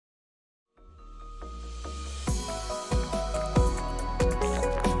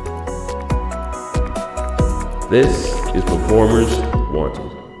This is Performers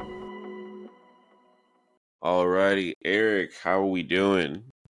Wanted. Alrighty, Eric, how are we doing?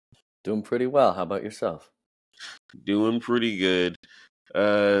 Doing pretty well. How about yourself? Doing pretty good.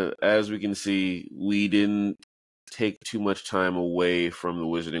 As we can see, we didn't take too much time away from the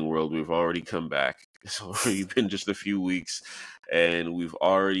Wizarding World. We've already come back. It's already been just a few weeks, and we've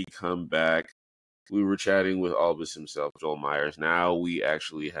already come back. We were chatting with Albus himself, Joel Myers. Now we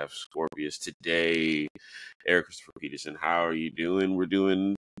actually have Scorpius today. Erik Christopher Peterson, how are you doing? We're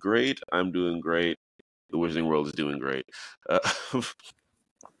doing great. I'm doing great. The Wizarding World is doing great. So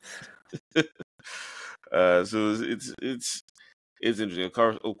it's interesting.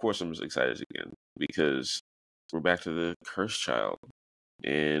 Of course, I'm excited again because we're back to the Cursed Child.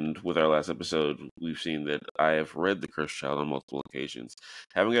 And with our last episode, we've seen that I have read The Cursed Child on multiple occasions.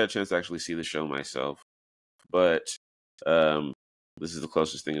 Haven't got a chance to actually see the show myself, but this is the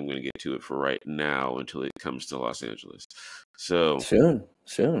closest thing I'm going to get to it for right now until it comes to Los Angeles. So Soon.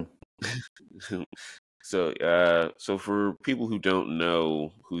 So for people who don't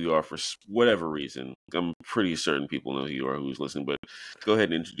know who you are for whatever reason, I'm pretty certain people know who you are who's listening, but go ahead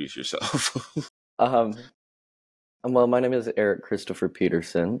and introduce yourself. Well, my name is Erik Christopher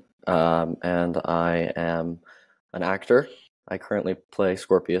Peterson, and I am an actor. I currently play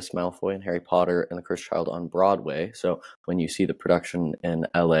Scorpius Malfoy in Harry Potter and the Cursed Child on Broadway. So when you see the production in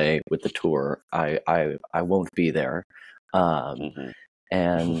LA with the tour, I won't be there.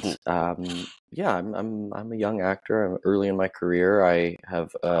 And yeah, I'm a young actor. I'm early in my career. I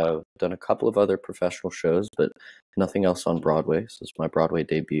have done a couple of other professional shows, but nothing else on Broadway. So it's my Broadway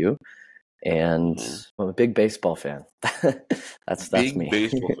debut. And I'm a big baseball fan. That's Big me.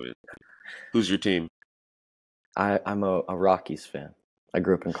 baseball fan. Who's your team? I'm a Rockies fan. I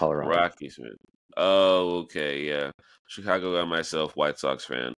grew up in Colorado. Rockies fan. Oh, okay, yeah. Chicago and myself, White Sox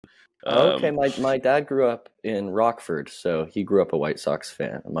fan. Okay, my dad grew up in Rockford, so he grew up a White Sox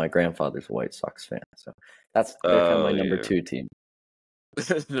fan. And my grandfather's a White Sox fan, so they're kind of my number two team.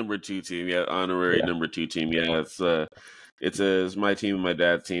 Number two team, yeah, honorary number two team, yeah. It's my team and my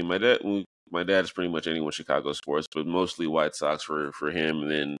dad's team. My dad's pretty much anyone Chicago sports, but mostly White Sox for him.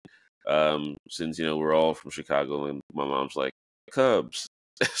 And then since we're all from Chicago, and my mom's like Cubs,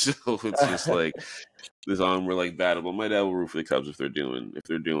 so it's just like this on we're like battle. But my dad will root for the Cubs if they're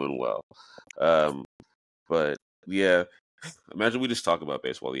doing well. But yeah, imagine we just talk about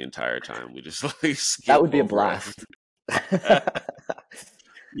baseball the entire time. We just like skip that would be a over blast.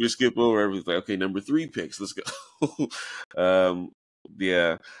 You skip over everything. Okay, number 3 picks. Let's go.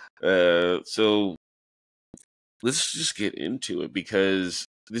 Yeah. So let's just get into it because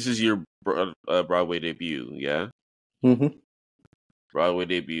this is your Broadway debut, yeah? Mm-hmm. Broadway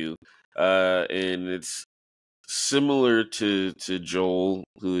debut. And it's similar to Joel,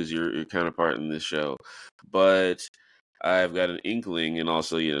 who is your counterpart in this show, but I've got an inkling and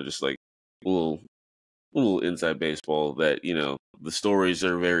also, just like little inside baseball that, the stories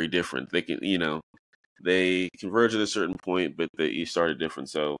are very different. They can, they converge at a certain point, but you started different.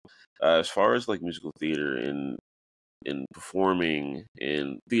 So as far as like musical theater and performing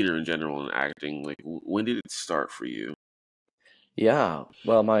in theater in general and acting, like when did it start for you? Yeah,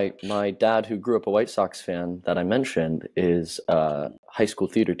 well, my dad, who grew up a White Sox fan that I mentioned, is a high school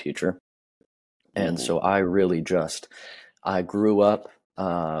theater teacher. And so I grew up,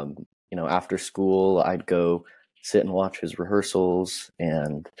 after school, I'd go sit and watch his rehearsals,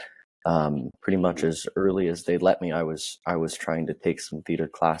 and pretty much as early as they'd let me, I was trying to take some theater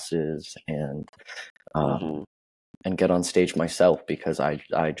classes and get on stage myself because I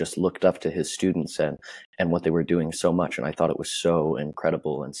just looked up to his students and what they were doing so much, and I thought it was so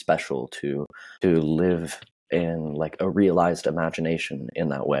incredible and special to live in like a realized imagination in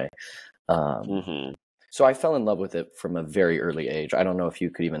that way. So I fell in love with it from a very early age. I don't know if you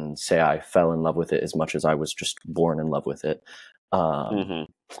could even say I fell in love with it as much as I was just born in love with it.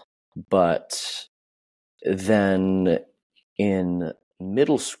 But then in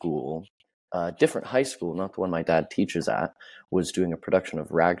middle school, a different high school, not the one my dad teaches at, was doing a production of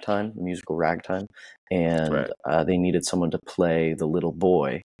Ragtime, the musical Ragtime. And they needed someone to play the little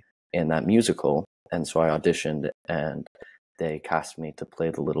boy in that musical. And so I auditioned and they cast me to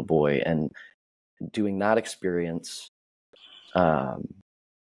play the little boy. And doing that experience,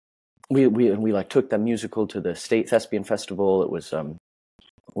 we like took that musical to the State Thespian Festival. It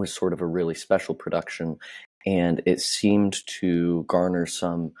was sort of a really special production, and it seemed to garner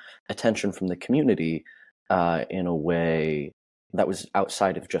some attention from the community in a way that was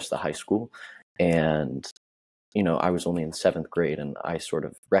outside of just the high school. And I was only in seventh grade, and I sort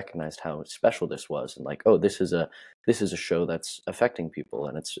of recognized how special this was, and like, oh, this is a show that's affecting people,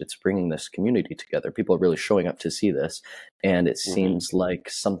 and it's bringing this community together. People are really showing up to see this, and it Mm-hmm. seems like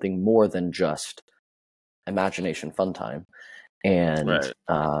something more than just imagination fun time. And Right.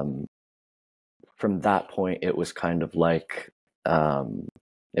 from that point, it was kind of like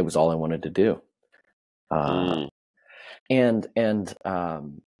it was all I wanted to do. Uh, Mm. and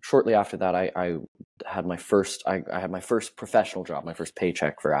shortly after that, I had my first I had my first professional job, my first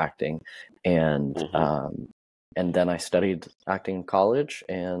paycheck for acting, and Mm-hmm. and then I studied acting in college,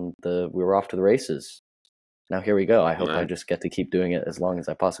 and we were off to the races. Now here we go. I hope I Nice. just get to keep doing it as long as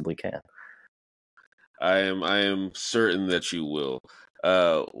I possibly can. I am certain that you will.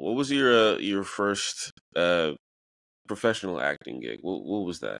 What was your first professional acting gig? What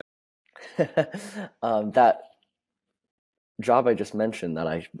was that? That job I just mentioned, that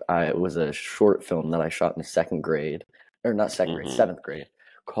I it was a short film that I shot in second grade, or not second grade, Mm-hmm. seventh grade,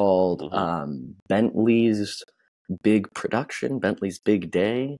 called Mm-hmm. Bentley's Big Production, Bentley's Big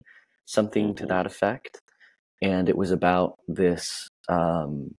Day, something to Mm-hmm. that effect. And it was about this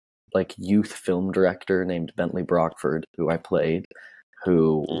like youth film director named Bentley Brockford, who I played,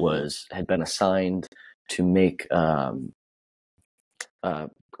 who Mm-hmm. had been assigned to make a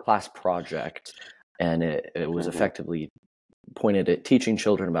class project, and it was Mm-hmm. effectively pointed at teaching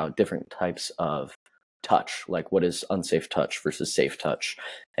children about different types of touch, like what is unsafe touch versus safe touch,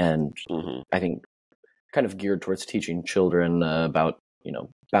 and Mm-hmm. I think kind of geared towards teaching children about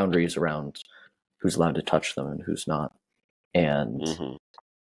boundaries around who's allowed to touch them and who's not. And Mm-hmm.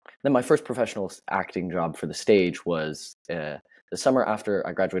 then my first professional acting job for the stage was the summer after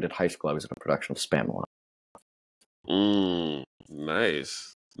I graduated high school. I was in a production of Spamalot.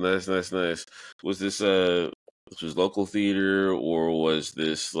 Nice. Nice, nice, nice. Was this was local theater, or was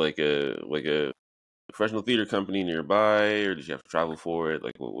this like a professional theater company nearby, or did you have to travel for it?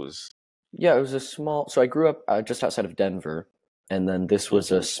 Like, what was? Yeah, it was a small. So I grew up just outside of Denver, and then this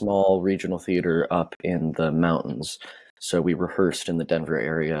was a Mm-hmm. small regional theater up in the mountains. So we rehearsed in the Denver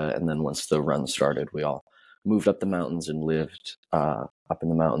area, and then once the run started, we all moved up the mountains and lived up in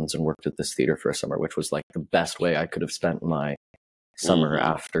the mountains and worked at this theater for a summer, which was like the best way I could have spent my summer Mm-hmm.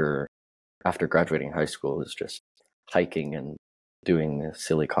 after graduating high school, was just hiking and doing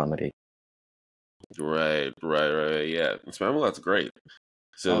silly comedy. Right, right, right. Yeah, Spamalot's great.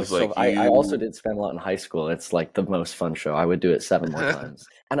 So Oh, it's so like I also you. did Spamalot in high school. It's like the most fun show. I would do it 7 more times.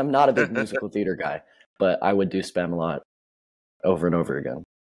 And I'm not a big musical theater guy, but I would do Spamalot over and over again.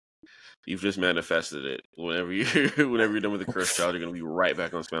 You've just manifested it. Whenever you whenever you're done with the Cursed Child, you're gonna be right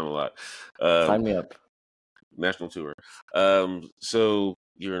back on Spamalot. Um, Sign me up. national tour. So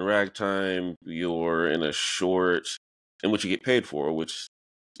you're in ragtime. You're in a short, in which you get paid for, which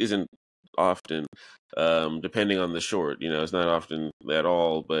isn't often, depending on the short. It's not often at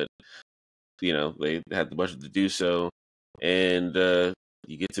all, but they had the budget to do so, and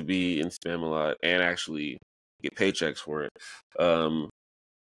you get to be in Spamalot and actually get paychecks for it. Um,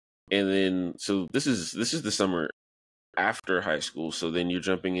 and then so this is the summer after high school. So then you're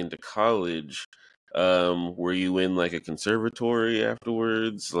jumping into college. Were you in like a conservatory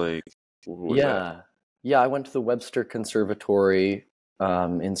afterwards? Like, what was that? Yeah. Yeah, I went to the Webster Conservatory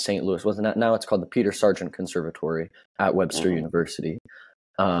in St. Louis. Wasn't that now it's called the Peter Sargent Conservatory at Webster Mm-hmm. University.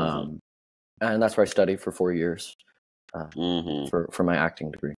 Mm-hmm. Um, and that's where I studied for 4 years uh, Mm-hmm. for my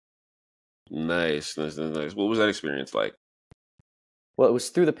acting degree. Nice, nice, nice, nice. What was that experience like? Well, it was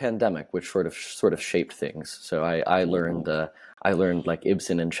through the pandemic, which sort of shaped things. So I Mm-hmm. learned like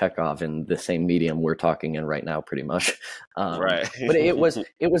Ibsen and Chekhov in the same medium we're talking in right now, pretty much. Right. But it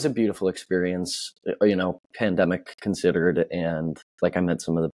was a beautiful experience, pandemic considered, and like I met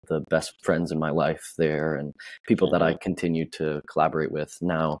some of the best friends in my life there, and people that I Mm-hmm. continue to collaborate with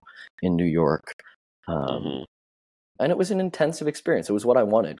now in New York. Um, Mm-hmm. and it was an intensive experience. It was what I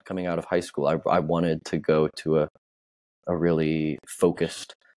wanted coming out of high school. I wanted to go to a really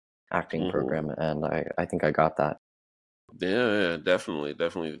focused acting Mm-hmm. program, and I think I got that. Yeah, yeah, definitely,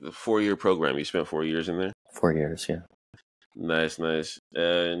 definitely. The 4-year program. You spent 4 years in there. 4 years, yeah. Nice, nice.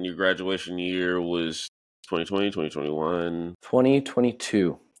 And your graduation year was 2020, 2021,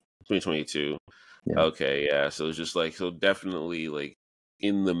 2022. 2022. Yeah. Okay, yeah. So it's just like, so definitely like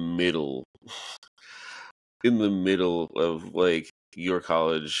in the middle, in the middle of like your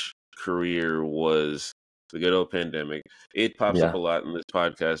college career was the good old pandemic. It pops up Yeah. a lot in this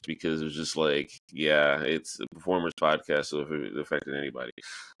podcast because it's just like, yeah, it's a performers podcast, so if it affected anybody.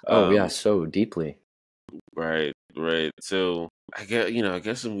 Oh yeah, Um, so deeply. right, right. So I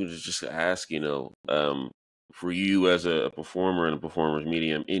guess I'm gonna just ask, for you as a performer in a performer's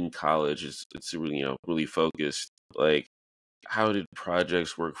medium in college, it's really, really focused. Like, how did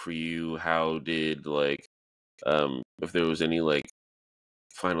projects work for you? How did, like, if there was any, like,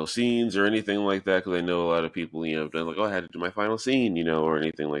 final scenes or anything like that? Because I know a lot of people, have done like, oh, I had to do my final scene, or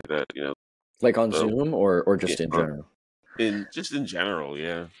anything like that. Like on So Zoom or yeah, just in general? in general,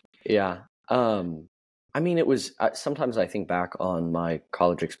 yeah. Yeah. I mean, it was sometimes I think back on my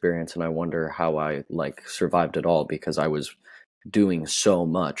college experience and I wonder how I like survived it all because I was doing so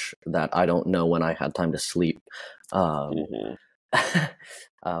much that I don't know when I had time to sleep. Um, Hmm.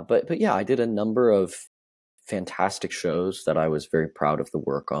 but yeah, I did a number of fantastic shows that I was very proud of the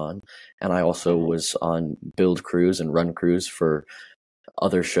work on, and I also Hmm. was on build crews and run crews for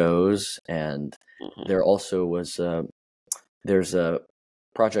other shows, and Hmm. there also was there's a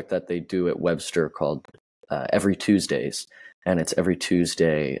project that they do at Webster called Every Tuesdays, and it's every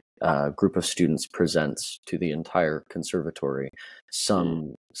Tuesday a group of students presents to the entire conservatory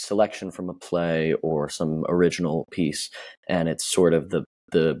some selection from a play or some original piece, and it's sort of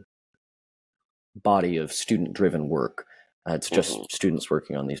the body of student driven work. It's Hmm. just students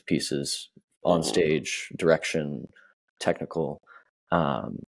working on these pieces on Hmm. stage, direction, technical.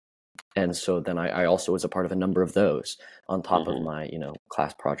 Um, and so then I also was a part of a number of those on top of Hmm. my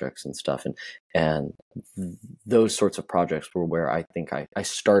class projects and stuff, and those sorts of projects were where I think I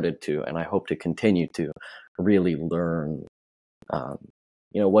started to, and I hope to continue to really learn um,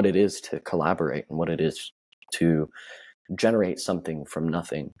 what it is to collaborate and what it is to generate something from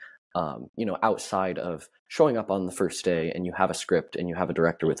nothing, outside of showing up on the first day and you have a script and you have a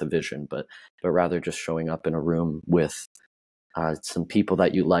director with a vision, but rather just showing up in a room with some people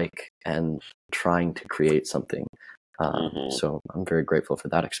that you like and trying to create something. Hmm. So I'm very grateful for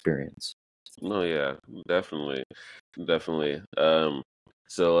that experience. No, yeah, definitely, definitely.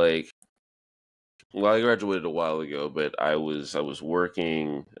 So like, well, I graduated a while ago, but I was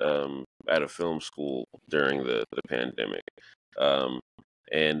working at a film school during the pandemic, um,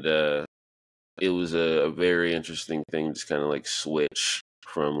 and it was a very interesting thing, just kind of like switch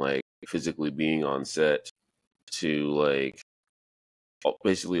from like physically being on set to like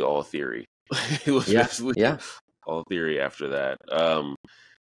basically all theory. It was Yeah, basically yeah. all theory after that.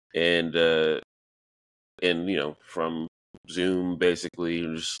 And uh, and from Zoom basically,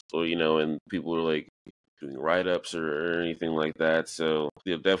 just and people were like doing write ups or anything like that. So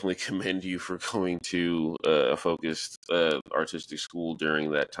they'll definitely commend you for going to a focused artistic school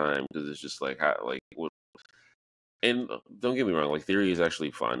during that time because it's just like how like what. And don't get me wrong, like theory is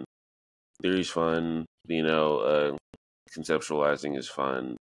actually fun. Theory's fun, conceptualizing is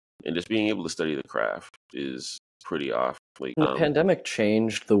fun, and just being able to study the craft is pretty off. Like, And the pandemic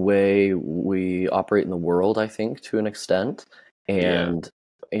changed the way we operate in the world, I think, to an extent. yeah. And,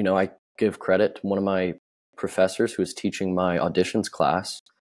 I give credit to one of my professors who was teaching my auditions class.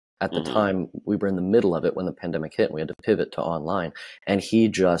 At the Hmm. time, we were in the middle of it when the pandemic hit, and we had to pivot to online. And he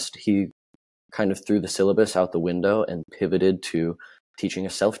kind of threw the syllabus out the window and pivoted to teaching a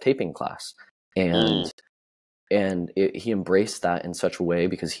self-taping class. Mm. And he embraced that in such a way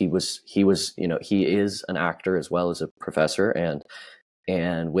because he was he is an actor as well as a professor,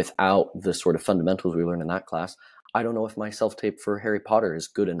 and without the sort of fundamentals we learned in that class, I don't know if my self-tape for Harry Potter is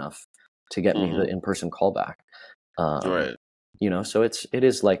good enough to get me the Hmm. in-person callback. um, Right. so it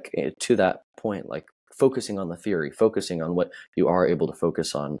is like to that point, like focusing on the theory, focusing on what you are able to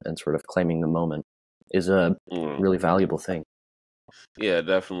focus on, and sort of claiming the moment is a Mm. really valuable thing. Yeah,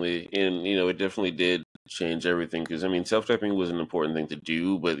 definitely. And, it definitely did change everything because, I mean, self typing was an important thing to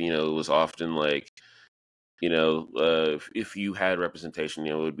do, but, it was often like, if you had representation,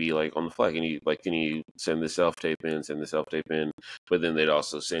 it would be like on the fly. Can you send the self tape in, send the self tape in, but then they'd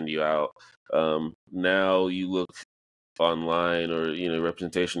also send you out. Now you look online or,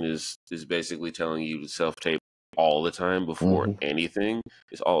 representation is basically telling you to self tape all the time before Hmm. anything.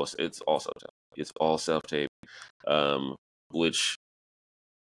 It's all self tape. It's all self tape. Which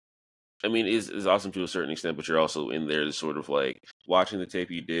I mean, is awesome to a certain extent, but you're also in there to sort of like watching the tape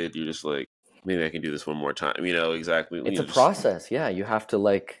you did. You're just like, maybe I can do this one more time. Exactly. It's a Just process. Yeah, you have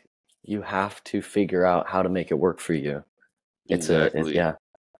to figure out how to make it work for you. exactly. Yeah.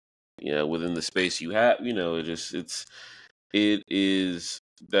 Yeah, within the space you have, it is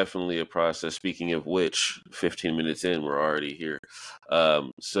definitely a process. Speaking of which, 15 minutes in, we're already here.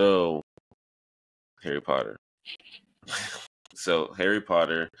 So Harry Potter. So Harry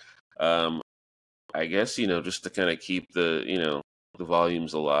Potter. Um, I guess just to kind of keep the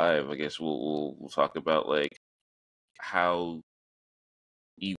volumes alive. I guess we'll talk about like how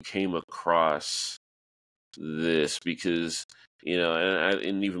you came across this because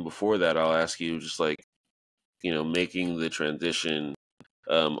and even before that, I'll ask you just like making the transition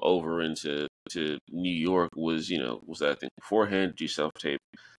over into New York was that thing beforehand? Did you self tape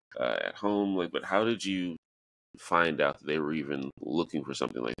at home? Like, but how did you find out that they were even looking for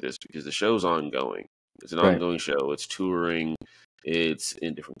something like this? Because the show's ongoing. It's an Right. ongoing show. It's touring. It's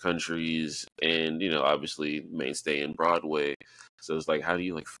in different countries, and obviously mainstay in Broadway. So it's like, how do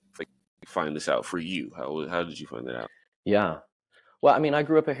you like find this out for you? How did you find that out? Yeah. Well, I mean, I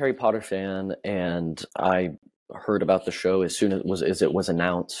grew up a Harry Potter fan, and I heard about the show as soon as it was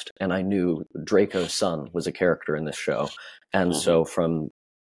announced, and I knew Draco's son was a character in this show. And so from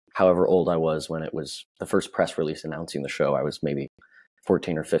however old I was when it was the first press release announcing the show, I was maybe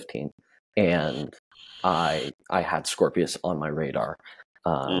 14 or 15, and I had Scorpius on my radar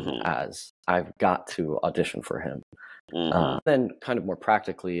as I've got to audition for him. Then kind of more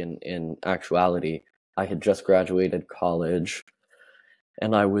practically in actuality, I had just graduated college,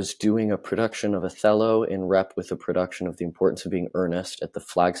 and I was doing a production of Othello in rep with a production of The Importance of Being Earnest at the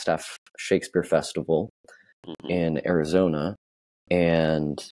Flagstaff Shakespeare Festival in Arizona.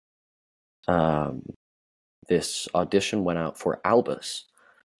 And this audition went out for Albus.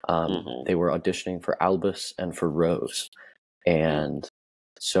 They were auditioning for Albus and for Rose. And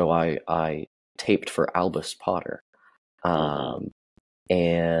so I taped for Albus Potter.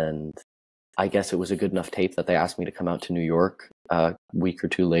 And I guess it was a good enough tape that they asked me to come out to New York a week or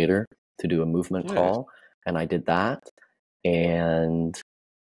two later to do a movement call, and I did that. And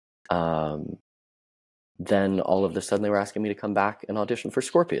then all of a sudden they were asking me to come back and audition for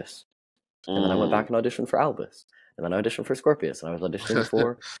Scorpius. And then I went back and auditioned for Albus. And then I auditioned for Scorpius, and I was auditioning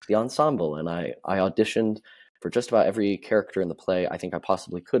for the ensemble, and I auditioned for just about every character in the play I think I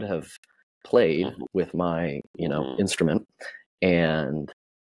possibly could have played with my, instrument. And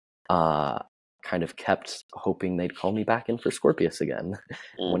kind of kept hoping they'd call me back in for Scorpius again,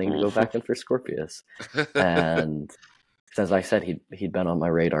 wanting to go back in for Scorpius. And as I said, he'd been on my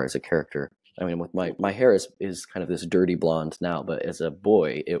radar as a character. I mean, with my hair is kind of this dirty blonde now, but as a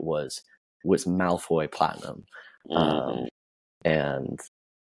boy, it was Malfoy platinum.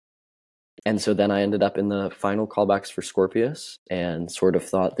 And so then I ended up in the final callbacks for Scorpius and sort of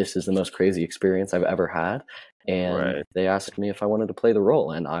thought, this is the most crazy experience I've ever had. And they asked me if I wanted to play the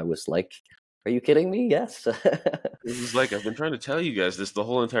role, and I was like, are you kidding me? Yes. This is like, I've been trying to tell you guys this the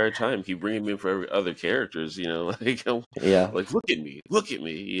whole entire time. Keep bringing me in for every other characters, like look at me,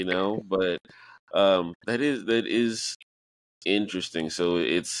 But that is interesting. So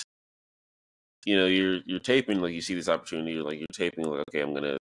it's you're taping, like, you see this opportunity, you're taping, like, okay, I'm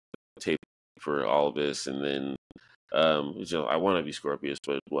gonna tape for all this, and then I want to be Scorpius,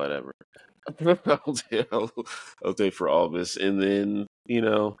 but whatever. I'll tape for all this, and then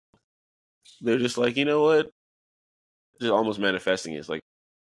they're just like, you know what? Just almost manifesting it. It's like,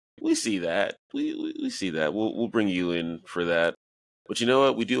 we see that. We see that. We'll bring you in for that. But you know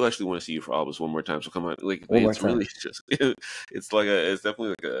what? We do actually want to see you for Albus one more time. So come on, like, it's really just it's definitely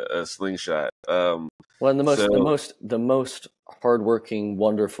like a slingshot. Well, and the most hardworking,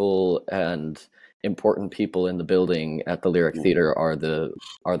 wonderful, and important people in the building at the Lyric Theater are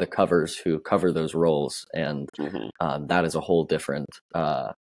the covers who cover those roles, and that is a whole different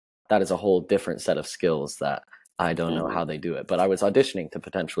set of skills that I don't know how they do it. But I was auditioning to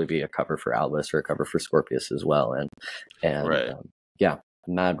potentially be a cover for Albus or a cover for Scorpius as well, and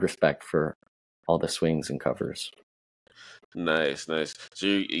mad respect for all the swings and covers. Nice. So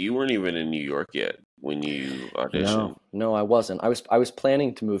you weren't even in New York yet when you auditioned? No, I wasn't. I was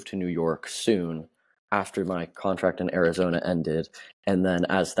planning to move to New York soon after my contract in Arizona ended, and then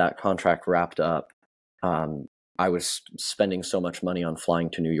as that contract wrapped up, I was spending so much money on flying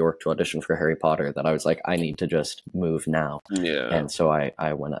to New York to audition for Harry Potter that I was like, I need to just move now. Yeah. And so I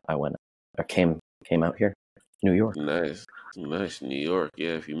came out here, New York. Nice, New York.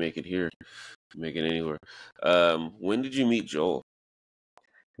 Yeah, if you make it here, you make it anywhere. When did you meet Joel?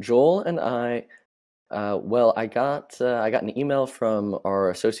 Joel and I, I got an email from our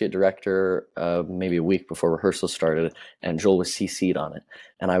associate director maybe a week before rehearsal started, and Joel was CC'd on it.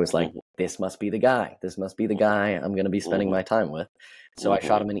 And I was like, this must be the guy. This must be the guy I'm going to be spending my time with. So I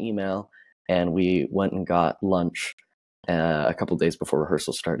shot him an email, and we went and got lunch a couple days before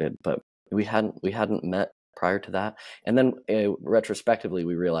rehearsal started. But we hadn't met prior to that. And then retrospectively,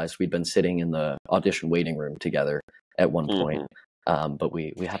 we realized we'd been sitting in the audition waiting room together at one point. But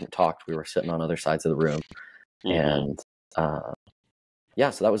we hadn't talked. We were sitting on other sides of the room. And so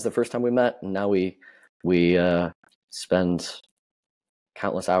that was the first time we met. And now we spend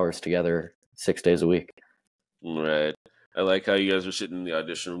countless hours together 6 days a week. Right. I like how you guys are sitting in the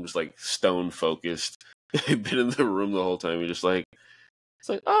audition room just like stone focused. You've been in the room the whole time. You're just like, It's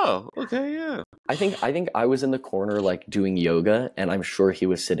like, oh, okay, yeah. I think I was in the corner like doing yoga, and I'm sure he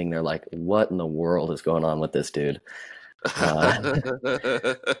was sitting there like, what in the world is going on with this dude?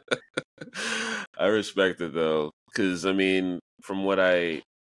 I respect it though, because I mean, from what I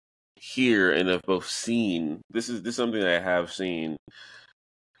hear and have both seen, this is something I have seen,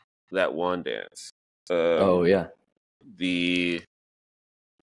 that wand dance. Oh yeah. The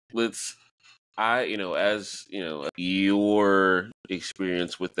let's as your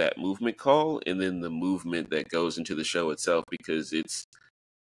experience with that movement call, and then the movement that goes into the show itself, because it's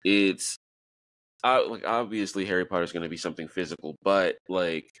like, obviously Harry Potter's going to be something physical, but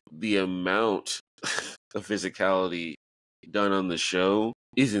like the amount of physicality done on the show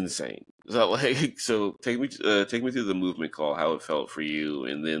is insane. So like, so take me through the movement call, how it felt for you,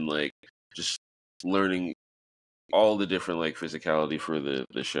 and then like just learning all the different like physicality for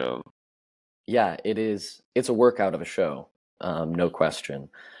the show. Yeah, it is. It's a workout of a show, no question.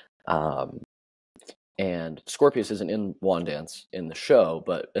 Um, and Scorpius isn't in Wand Dance in the show,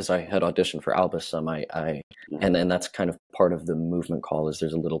 but as I had auditioned for Albus, and that's kind of part of the movement call, is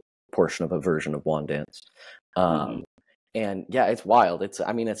there's a little portion of a version of Wand Dance. Mhm. And yeah, it's wild. It's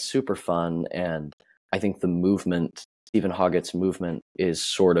super fun, and I think the movement, Stephen Hoggett's movement, is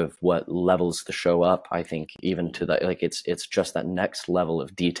sort of what levels the show up. I think even to that, like it's just that next level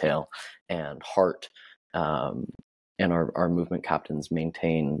of detail and heart. And our movement captains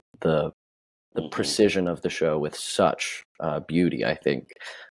maintain the precision of the show with such beauty, I think.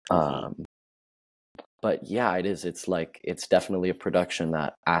 But yeah, it is. It's definitely a production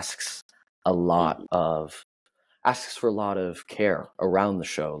that asks for a lot of care around the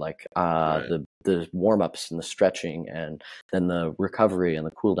show, like Right. the warm-ups and the stretching, and then the recovery and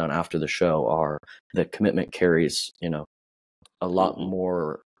the cool down after the show. Are the commitment carries a lot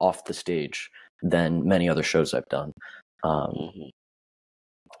more off the stage than many other shows I've done.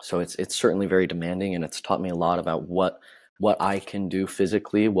 So it's certainly very demanding, and it's taught me a lot about what I can do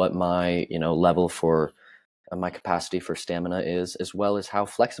physically, what my level for my capacity for stamina is, as well as how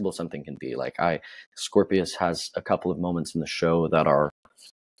flexible something can be. Like Scorpius has a couple of moments in the show that are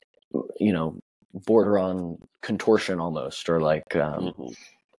border on contortion almost, or like there's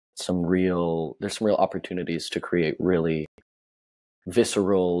some real opportunities to create really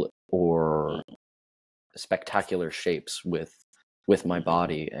visceral or spectacular shapes with my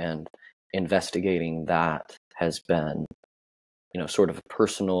body, and investigating that has been sort of a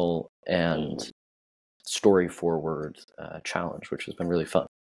personal and story forward challenge, which has been really fun.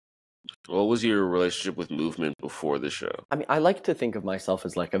 What was your relationship with movement before the show? I mean, I like to think of myself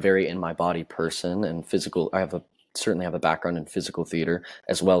as like a very in my body person, and physical. I certainly have a background in physical theater,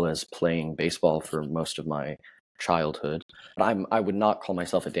 as well as playing baseball for most of my childhood. But I would not call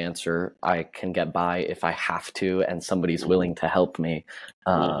myself a dancer. I can get by if I have to, and somebody's willing to help me.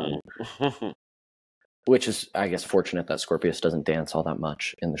 Which is, I guess, fortunate that Scorpius doesn't dance all that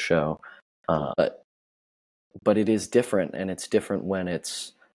much in the show. But it is different, and it's different when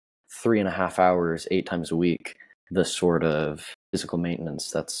it's 3.5 hours, 8 times a week, the sort of physical maintenance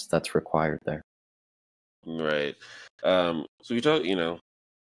that's required there. Right. So we've talked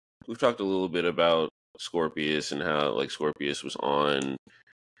a little bit about Scorpius and how like Scorpius was on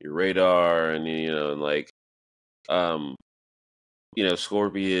your radar, and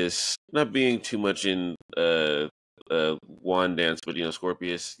Scorpius not being too much in wand dance, but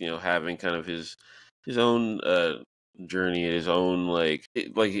Scorpius having kind of his own journey, his own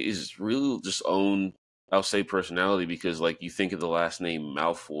his real just own, I'll say, personality, because like you think of the last name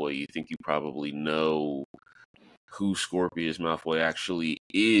Malfoy, you think you probably know who Scorpius Malfoy actually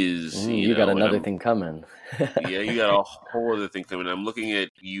is. You got another thing coming. Yeah, you got a whole other thing coming. I'm looking at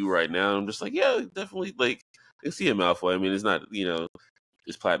you right now. I'm just like, yeah, definitely. Like, I see a Malfoy. I mean, it's not,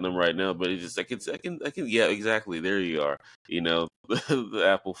 it's platinum right now, but it's just I can. Yeah, exactly. There you are. The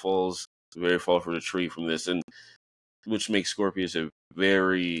apple falls, the very fall from the tree from this, and which makes Scorpius a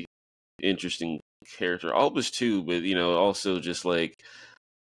very interesting character. Albus too, but also just like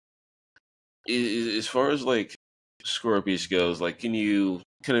as far as like Scorpius goes, like, can you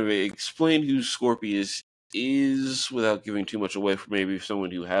kind of explain who Scorpius is without giving too much away for maybe someone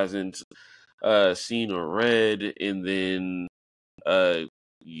who hasn't seen or read, and then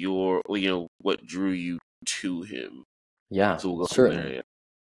what drew you to him? Yeah, so we'll go certainly. there,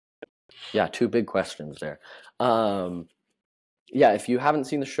 Yeah, 2 big questions there. Yeah, if you haven't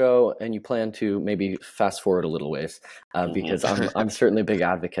seen the show and you plan to, maybe fast forward a little ways, because I'm certainly a big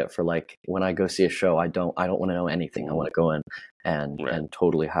advocate for, like, when I go see a show, I don't want to know anything. I want to go in and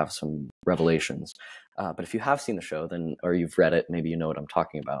totally have some revelations. But if you have seen the show, then, or you've read it, maybe you know what I'm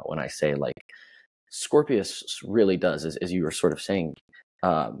talking about when I say, like, Scorpius really does, as you were sort of saying,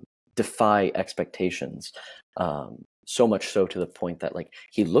 defy expectations. So much so to the point that like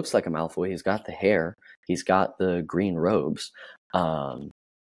he looks like a Malfoy. He's got the hair, he's got the green robes.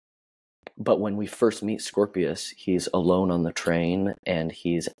 But when we first meet Scorpius, he's alone on the train and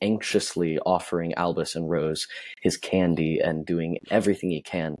he's anxiously offering Albus and Rose his candy and doing everything he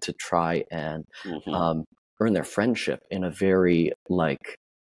can to try and earn their friendship in a very like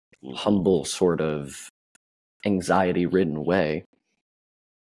humble sort of anxiety-ridden way,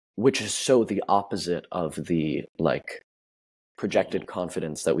 which is so the opposite of the like projected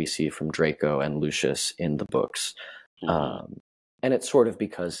confidence that we see from Draco and Lucius in the books. And it's sort of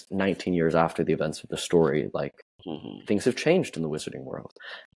because 19 years after the events of the story, like things have changed in the wizarding world,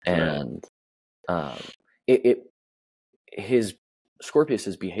 and his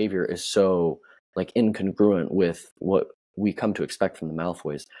Scorpius's behavior is so like incongruent with what we come to expect from the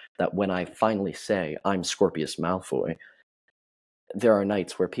Malfoys that when I finally say I'm Scorpius Malfoy, there are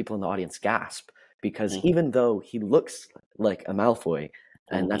nights where people in the audience gasp because even though he looks like a Malfoy,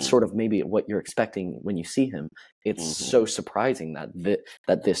 and that's sort of maybe what you're expecting when you see him, it's so surprising that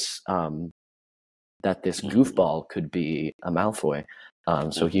this goofball could be a Malfoy.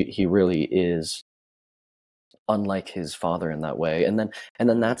 So he really is unlike his father in that way. And then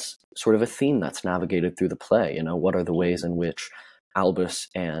that's sort of a theme that's navigated through the play. You know, what are the ways in which Albus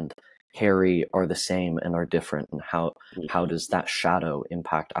and Harry are the same and are different, and how does that shadow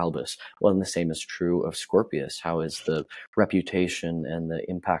impact Albus? Well, and the same is true of Scorpius. How is the reputation and the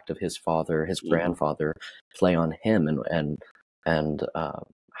impact of his father, his grandfather, play on him, and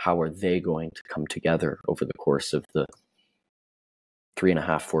how are they going to come together over the course of the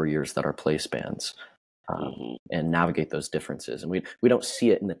 3.5, 4 years that our play spans, and navigate those differences? And we don't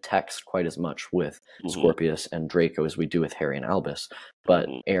see it in the text quite as much with Scorpius and Draco as we do with Harry and Albus. But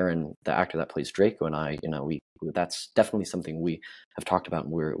Aaron, the actor that plays Draco, and I, that's definitely something we have talked about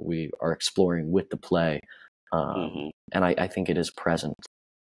and we are exploring with the play. And I think it is present.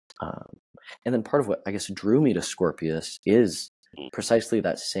 And then part of what I guess drew me to Scorpius is precisely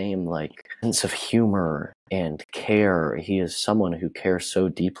that same like sense of humor and care. He is someone who cares so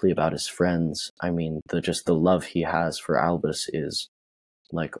deeply about his friends. I mean, the love he has for Albus is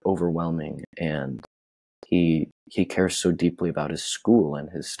like overwhelming, and he cares so deeply about his school and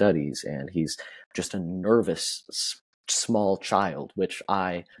his studies, and he's just a nervous small child, which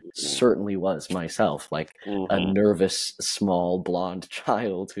I certainly was myself, like a nervous small blonde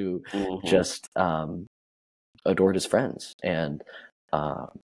child who just adored his friends. And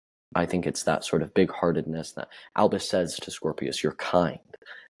I think it's that sort of big-heartedness that Albus says to Scorpius, "You're kind."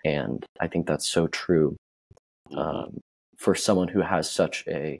 And I think that's so true for someone who has such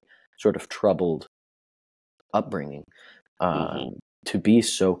a sort of troubled upbringing, to be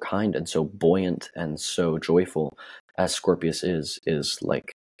so kind and so buoyant and so joyful as Scorpius is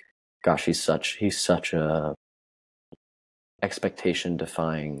like, gosh, he's such a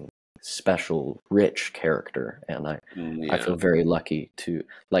expectation-defying, special, rich character. And I feel very lucky to,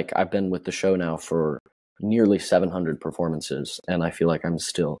 like, I've been with the show now for nearly 700 performances, and I feel like I'm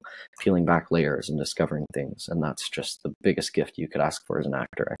still peeling back layers and discovering things, and that's just the biggest gift you could ask for as an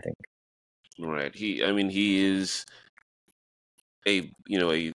actor, I think. Right. He is a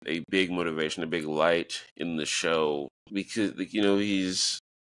big motivation, a big light in the show, because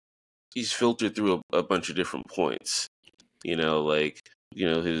he's filtered through a bunch of different points.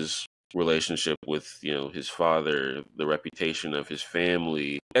 His relationship with his father, the reputation of his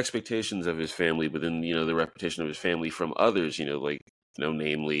family, expectations of his family, but then the reputation of his family from others,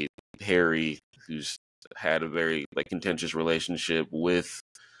 namely Harry, who's had a very contentious relationship with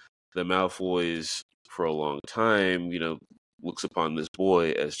the Malfoys for a long time, looks upon this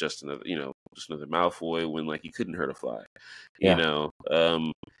boy as just another Malfoy when he couldn't hurt a fly, and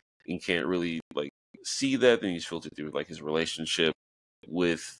can't really see that. Then he's filtered through his relationship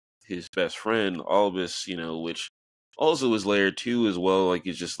with his best friend Albus, which also is layered too as well.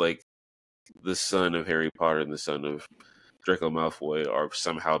 He's just the son of Harry Potter and the son of Draco Malfoy are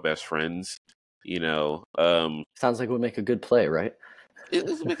somehow best friends. Sounds like it would make a good play, right? It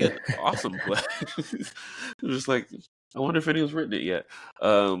would make an awesome play. Just I wonder if anyone's written it yet.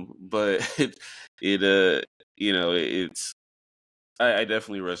 But it's I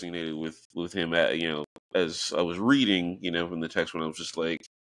definitely resonated with him as I was reading, from the text when I was just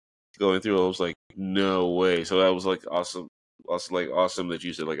going through, I was like, no way. So that was awesome. Also awesome that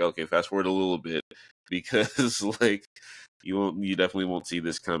you said okay, fast forward a little bit, because you definitely won't see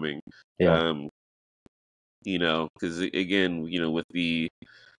this coming. Yeah. Because again, with the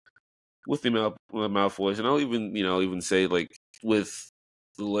Malfoys, and I'll even say with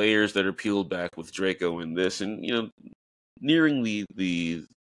the layers that are peeled back with Draco in this, and nearing the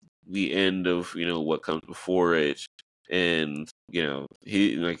end of what comes before it, and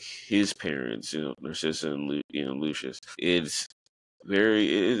his parents, Narcissa and Lucius. It's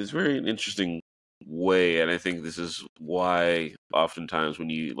very an interesting way, and I think this is why oftentimes when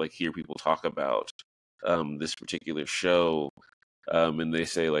you hear people talk about this particular show, and they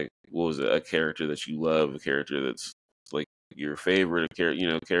say what was it, a character that you love, a character that's like your favorite,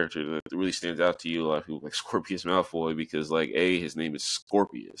 character that really stands out to you. A lot of people like Scorpius Malfoy because his name is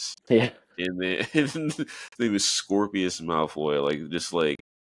Scorpius, Yeah. and then his name is Scorpius Malfoy,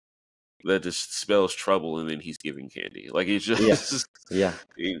 that just spells trouble, and then he's giving candy. It's just Yeah.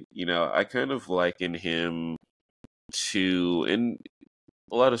 I kind of liken him to, and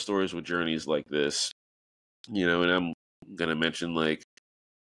a lot of stories with journeys like this, and I'm gonna mention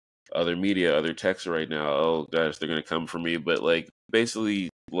other media, other texts right now. Oh gosh, they're gonna come for me, but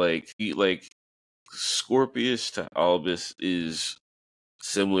basically Scorpius to Albus is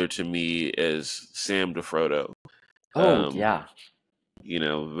similar to me as Sam to Frodo. Oh, yeah.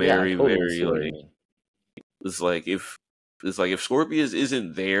 Yeah, I Very, totally see what you very mean. it's like if Scorpius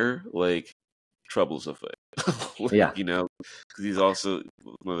isn't there, trouble's afoot. Yeah. Because he's also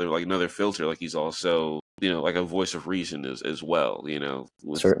another filter. He's also a voice of reason as well.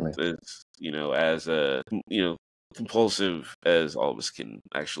 Certainly. As a compulsive as all of us can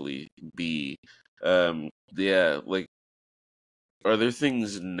actually be. Yeah, are there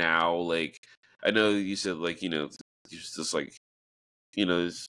things now? I know you said you're just this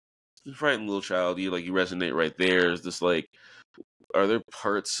frightened little child. You resonate right there. Is this are there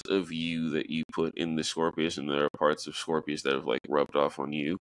parts of you that you put in the Scorpius, and there are parts of Scorpius that have rubbed off on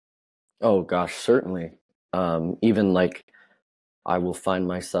you? Oh gosh, certainly. Even I will find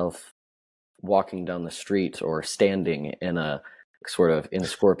myself walking down the street or standing in a sort of in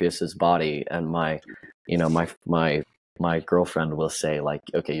Scorpius's body, and my girlfriend will say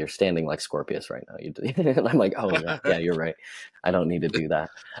okay, you're standing like Scorpius right now. And I'm like, oh yeah, you're right. I don't need to do that.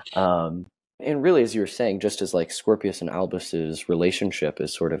 And really, as you were saying, just as Scorpius and Albus's relationship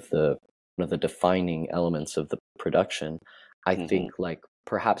is sort of one of the defining elements of the production, I think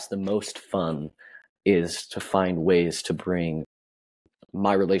perhaps the most fun is to find ways to bring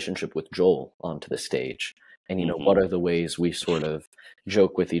my relationship with Joel onto the stage. And, what are the ways we sort of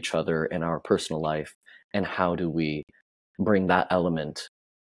joke with each other in our personal life, and how do we bring that element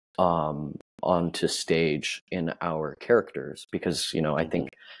onto stage in our characters? Because, I think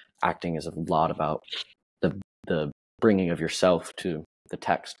acting is a lot about the bringing of yourself to the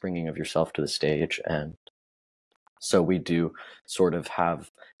text, bringing of yourself to the stage. And so we do sort of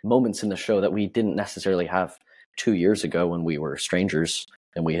have moments in the show that we didn't necessarily have 2 years ago when we were strangers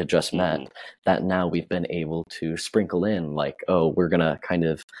and we had just met, that now we've been able to sprinkle in oh, we're going to kind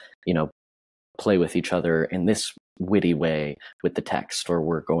of, play with each other in this witty way with the text, or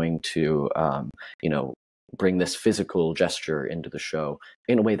we're going to, bring this physical gesture into the show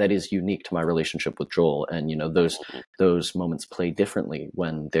in a way that is unique to my relationship with Joel. And, those moments play differently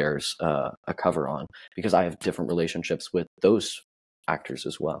when there's a cover on, because I have different relationships with those actors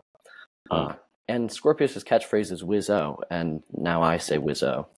as well. And Scorpius's catchphrase is Wizzo, and now I say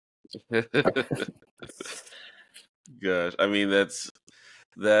Wizzo. Gosh, I mean that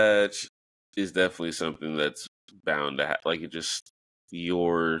is definitely something that's bound to happen.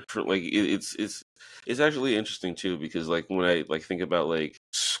 It's actually interesting too, because when I think about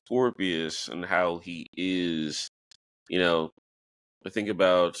Scorpius and how he is, I think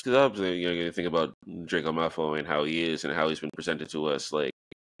about, because obviously you think about Draco Malfoy and how he is and how he's been presented to us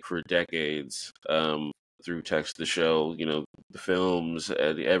for decades, through text, the show, the films,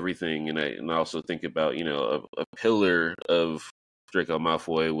 and everything, and I also think about a pillar of Draco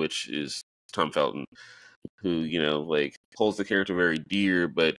Malfoy, which is Tom Felton, who holds the character very dear,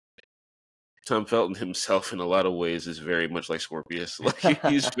 but Tom Felton himself in a lot of ways is very much like Scorpius.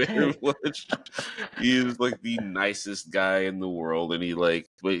 He's very much, he is the nicest guy in the world, and he but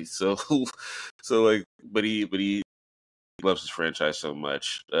he loves his franchise so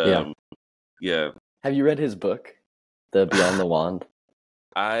much. Yeah. Have you read his book, The Beyond the Wand?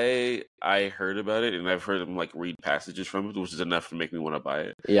 I heard about it, and I've heard him read passages from it, which is enough to make me want to buy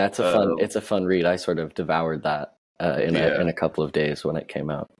it. Yeah, it's a fun read. I sort of devoured that in a couple of days when it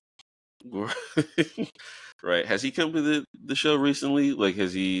came out. Right. Has he come to the show recently?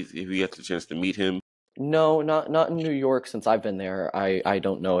 Have you got the chance to meet him? No, not in New York since I've been there. I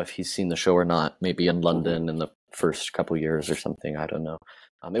don't know if he's seen the show or not. Maybe in London in the first couple years or something. I don't know.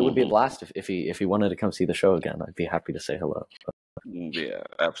 It would be a blast if he wanted to come see the show again. I'd be happy to say hello. Yeah,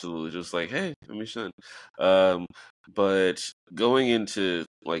 absolutely. Just hey, let me son. But going into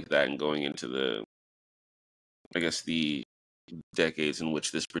that, and going into the decades in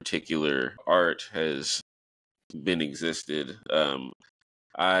which this particular art has been existed.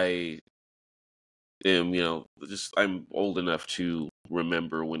 I am, just I'm old enough to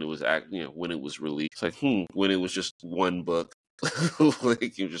remember when it was when it was released. It's like, when it was just one book,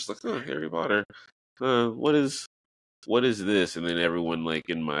 like you're just like, oh, Harry Potter. What is this? And then everyone like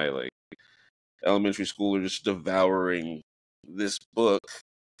in my like elementary school are just devouring this book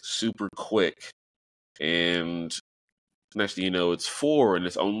super quick. And next thing you know, it's 4, and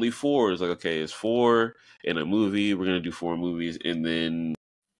it's only 4. It's like, okay, it's 4 in a movie. We're gonna do 4 movies, and then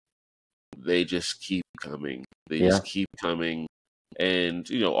they just keep coming. They just keep coming, and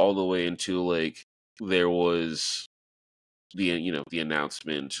all the way until like there was the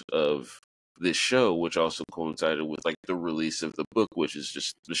announcement of this show, which also coincided with like the release of the book, which is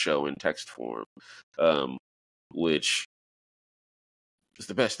just the show in text form, which is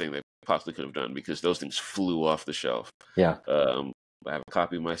the best thing they possibly could have done because those things flew off the shelf. Yeah. I have a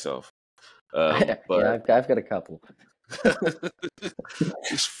copy myself. But yeah, I've got a couple.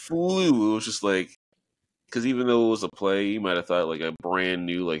 Just flew. It was just like, because even though it was a play, you might have thought like a brand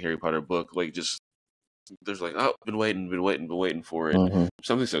new like Harry Potter book, like just there's like, oh, been waiting for it. Mm-hmm.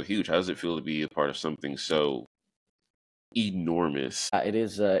 Something so huge. How does it feel to be a part of something so enormous? It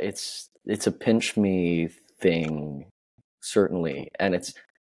is. It's a pinch me thing, certainly, and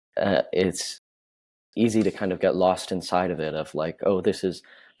it's easy to kind of get lost inside of it. Of like, oh, this is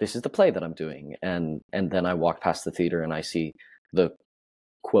the play that I'm doing, and then I walk past the theater and I see the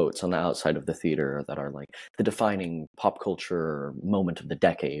quotes on the outside of the theater that are like the defining pop culture moment of the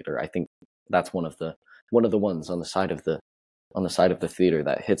decade, or I think that's one of the ones on the side of the theater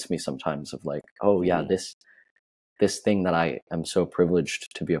that hits me sometimes of like, oh yeah, this thing that I am so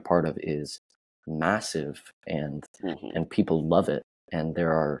privileged to be a part of is massive, and people love it, and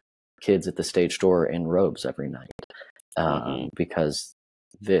there are kids at the stage door in robes every night because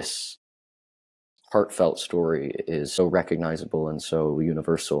this heartfelt story is so recognizable and so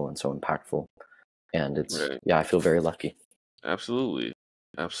universal and so impactful, and it's I feel very lucky. Absolutely.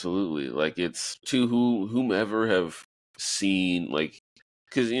 Like it's to whomever have seen, like,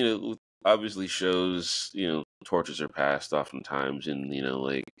 because obviously shows, torches are passed oftentimes, and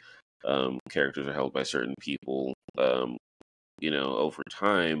like characters are held by certain people over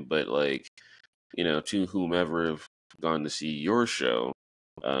time, but like to whomever have gone to see your show,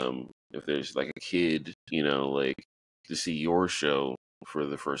 if there's like a kid like to see your show for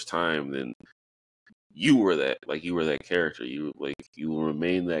the first time, then you were that character. You will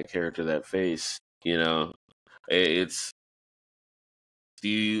remain that character, that face. It's.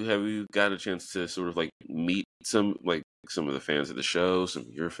 Have you got a chance to sort of like meet some of the fans of the show, some of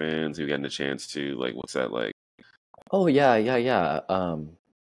your fans? Have you gotten a chance to like, what's that like? Oh yeah.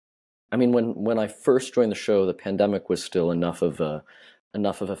 I mean, when I first joined the show, the pandemic was still enough of a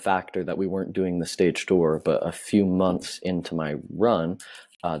factor that we weren't doing the stage door. But a few months into my run,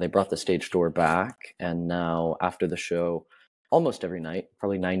 they brought the stage door back, and now after the show, almost every night,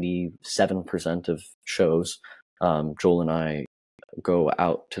 probably 97% of shows, Joel and I go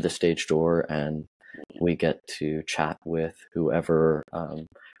out to the stage door and we get to chat with whoever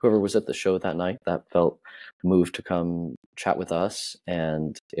was at the show that night that felt moved to come chat with us,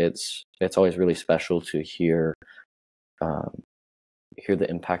 and it's always really special to hear the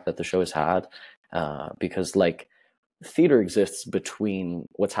impact that the show has had, because like theater exists between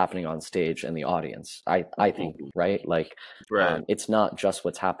what's happening on stage and the audience. I think, right? Like, it's not just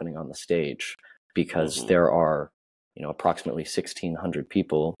what's happening on the stage, because there are approximately 1,600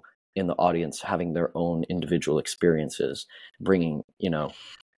 people in the audience having their own individual experiences, bringing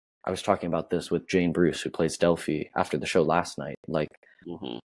I was talking about this with Jane Bruce, who plays Delphi, after the show last night. Like,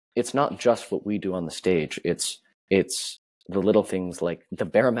 it's not just what we do on the stage. It's the little things like the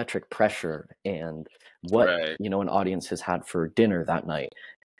barometric pressure and what an audience has had for dinner that night.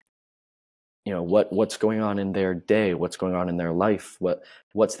 What's going on in their day, what's going on in their life,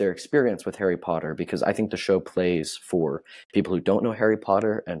 what's their experience with Harry Potter, because I think the show plays for people who don't know Harry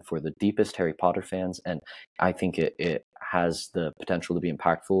Potter and for the deepest Harry Potter fans, and I think it has the potential to be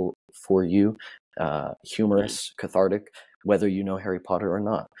impactful for you, humorous, cathartic, whether you know Harry Potter or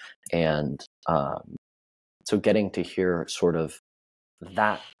not. And so getting to hear sort of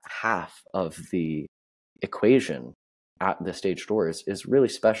that half of the equation at the stage door is really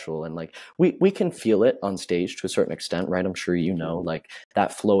special, and like we can feel it on stage to a certain extent, right? I'm sure like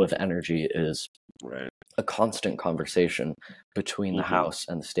that flow of energy is a constant conversation between the house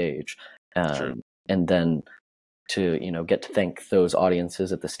and the stage, and then to get to thank those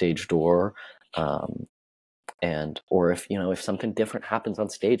audiences at the stage door, or if something different happens on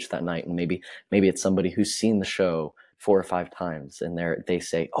stage that night, and maybe it's somebody who's seen the show 4 or 5 times, and they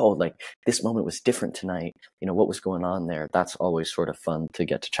say, oh, like this moment was different tonight, what was going on there. That's always sort of fun to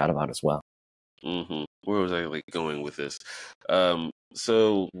get to chat about as well. Mm-hmm. Where was I going with this?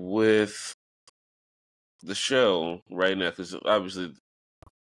 So with the show right now, because obviously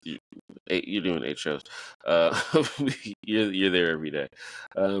you're doing 8 shows. You're there every day.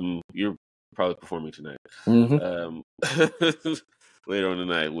 You're probably performing tonight. Mm-hmm. Later on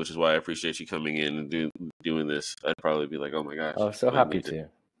tonight, which is why I appreciate you coming in and doing this. I'd probably be like, oh my gosh. Oh, so happy to.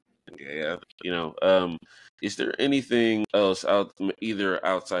 Yeah. Is there anything else either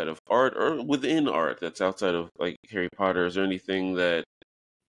outside of art or within art that's outside of like Harry Potter? Is there anything that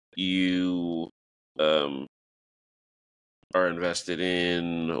you are invested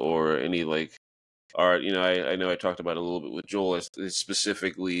in, or any like art? I know I talked about it a little bit with Joel, as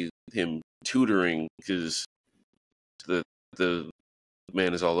specifically him tutoring, because the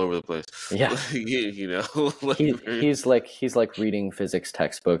man is all over the place. Yeah. He's like reading physics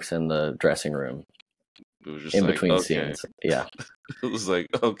textbooks in the dressing room. It was just in like, between okay. scenes. Yeah. It was like,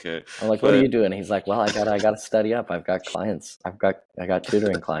 okay. I'm like, what are you doing? He's like, well, I gotta study up. I've got clients. I got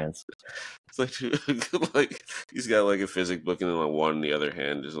tutoring clients. It's like he's got like a physics book and then like one in the other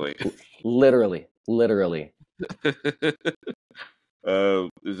hand, just like literally. Is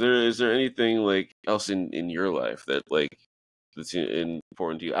there anything like else in your life that like that's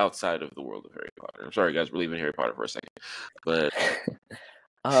important to you outside of the world of Harry Potter? I'm sorry, guys, we're leaving Harry Potter for a second, but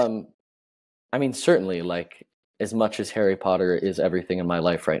I mean, certainly, like, as much as Harry Potter is everything in my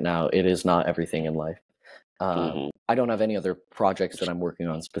life right now, it is not everything in life. I don't have any other projects that I'm working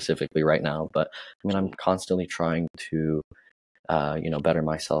on specifically right now, but I mean, I'm constantly trying to, better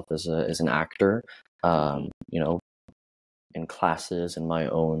myself as an actor, in classes, in my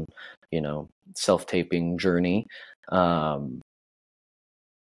own, self-taping journey.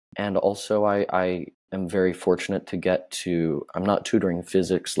 And also I am very fortunate to I'm not tutoring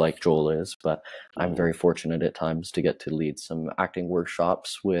physics like Joel is, but I'm very fortunate at times to get to lead some acting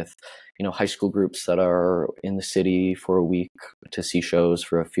workshops with, high school groups that are in the city for a week to see shows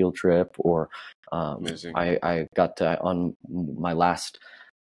for a field trip, or I got to, on my last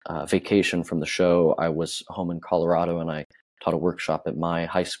vacation from the show, I was home in Colorado and I taught a workshop at my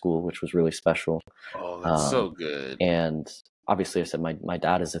high school, which was really special. Oh, that's so good. And obviously, I said my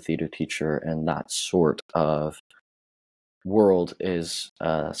dad is a theater teacher, and that sort of world is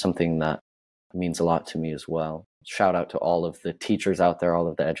something that means a lot to me as well. Shout out to all of the teachers out there, all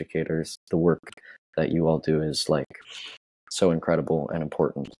of the educators. The work that you all do is like so incredible and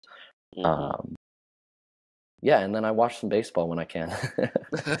important. Yeah, and then I watch some baseball when I can.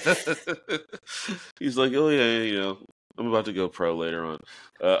 He's like, oh yeah, I'm about to go pro later on.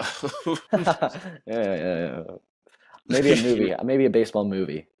 Yeah. Maybe a movie, maybe a baseball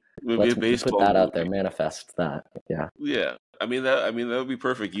movie. Let's put that out there, manifest that. Yeah. Yeah. I mean that would be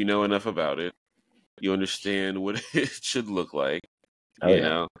perfect. You know enough about it. You understand what it should look like.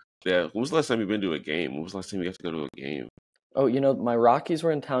 Yeah. When was the last time you've been to a game? When was the last time you got to go to a game? Oh, my Rockies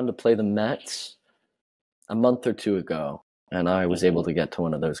were in town to play the Mets a month or two ago, and I was able to get to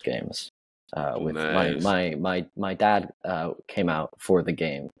one of those games. With nice. my dad came out for the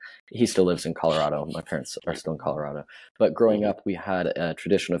game. He still lives in Colorado. My parents are still in Colorado. But growing up, we had a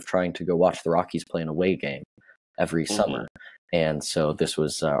tradition of trying to go watch the Rockies play an away game every summer. And so this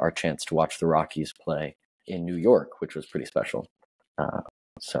was our chance to watch the Rockies play in New York, which was pretty special.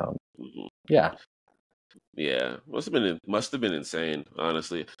 Yeah. Yeah, must have been insane,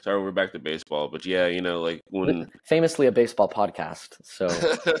 honestly. Sorry, we're back to baseball, but yeah, like when famously a baseball podcast, so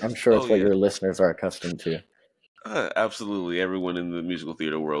I'm sure it's what your listeners are accustomed to. Absolutely, everyone in the musical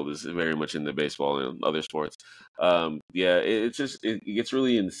theater world is very much into baseball and other sports. It gets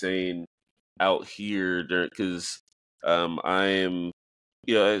really insane out here because I am,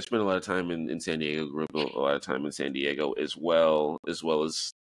 I spent a lot of time in San Diego, grew up a lot of time in San Diego as well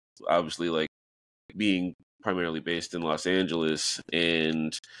as obviously like being primarily based in Los Angeles,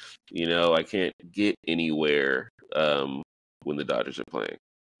 and I can't get anywhere when the Dodgers are playing.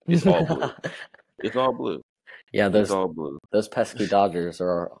 It's all blue. It's all blue. Yeah, it's all blue. Those pesky Dodgers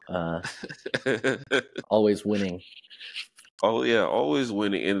are always winning. Oh yeah, always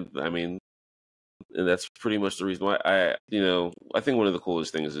winning, and I mean, and that's pretty much the reason why I think one of the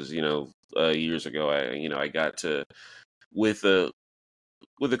coolest things is years ago I got to with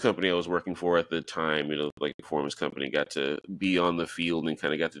the company I was working for at the time, like a performance company, got to be on the field and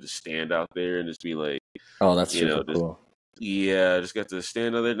kind of got to just stand out there and just be like, oh, that's super cool. Yeah, just got to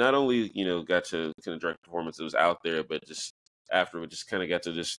stand out there. Not only, got to kind of direct performance that was out there, but just afterward, just kind of got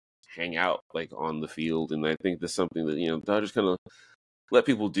to just hang out like on the field. And I think that's something that, Dodgers kind of let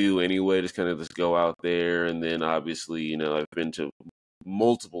people do anyway. Just kind of just go out there, and then obviously, you know, I've been to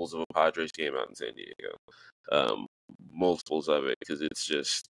multiples of a Padres game out in San Diego, multiples of it because it's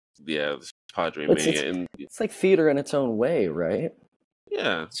just this Padre mania, and it's like theater in its own way, right?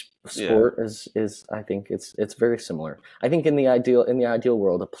 yeah, Sport is I think it's very similar. I think in the ideal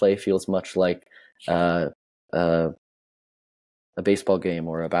world, a play feels much like uh, a baseball game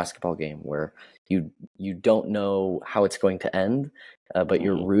or a basketball game where you don't know how it's going to end, but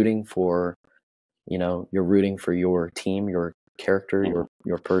you're rooting for you're rooting for your team, your character,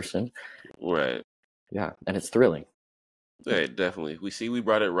 your person. Right. Yeah, and it's thrilling. Yeah, definitely. We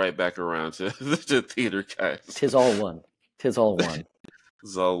brought it right back around to the theater guys. Tis all one. Tis all one.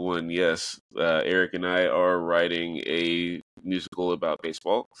 It's all one, yes. Eric and I are writing a musical about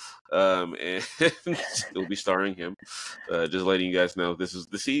baseball, and it'll be starring him. Just letting you guys know, this is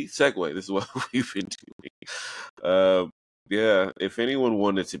the segue. This is what we've been doing. Yeah, if anyone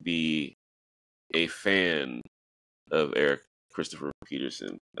wanted to be a fan of Erik Christopher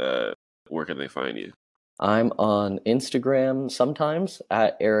Peterson, where can they find you? I'm on Instagram sometimes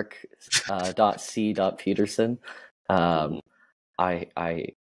at eric.c.peterson. I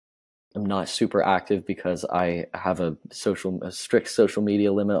am not super active because I have a strict social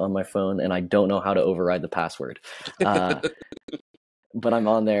media limit on my phone, and I don't know how to override the password. But I'm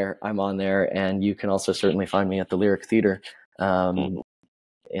on there, and you can also certainly find me at the Lyric Theater on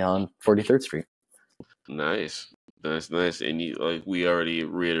 43rd Street. Nice. And we already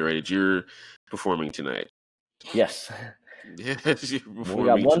reiterated, you're performing tonight. Yes. Yes, you're performing We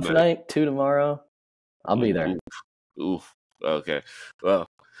got one tonight, 2 tomorrow. I'll be there. Oof. Okay. Well,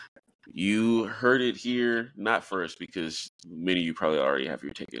 you heard it here, not first, because many of you probably already have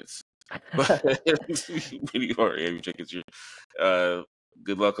your tickets. But many of you already have your tickets.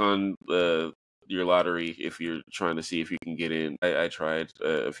 Good luck on your lottery if you're trying to see if you can get in. I tried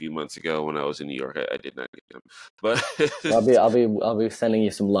a few months ago when I was in New York. I did not get them, but I'll be sending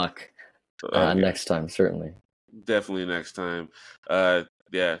you some luck next time, certainly. Definitely next time.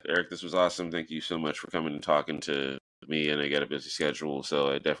 Yeah, Eric, this was awesome. Thank you so much for coming and talking to me. And I got a busy schedule, so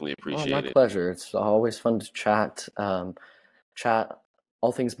I definitely appreciate it. My pleasure. It's always fun to chat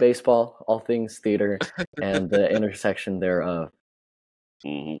all things baseball, all things theater, and the intersection thereof.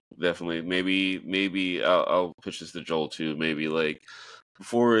 Definitely. Maybe I'll push this to Joel too. Maybe like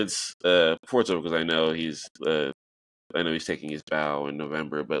before it's over, because I know he's taking his bow in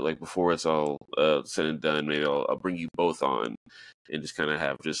November, but like before it's all said and done, maybe I'll bring you both on and just kind of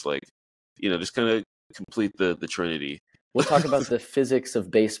have just kind of complete the Trinity. We'll talk about the physics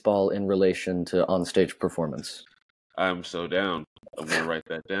of baseball in relation to onstage performance. I'm so down. I'm gonna write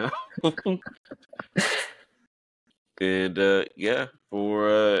that down. And yeah, for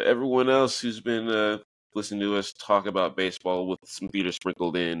everyone else who's been listening to us talk about baseball with some theater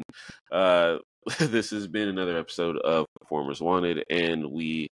sprinkled in, this has been another episode of Performers Wanted, and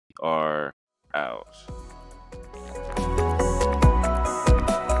we are out.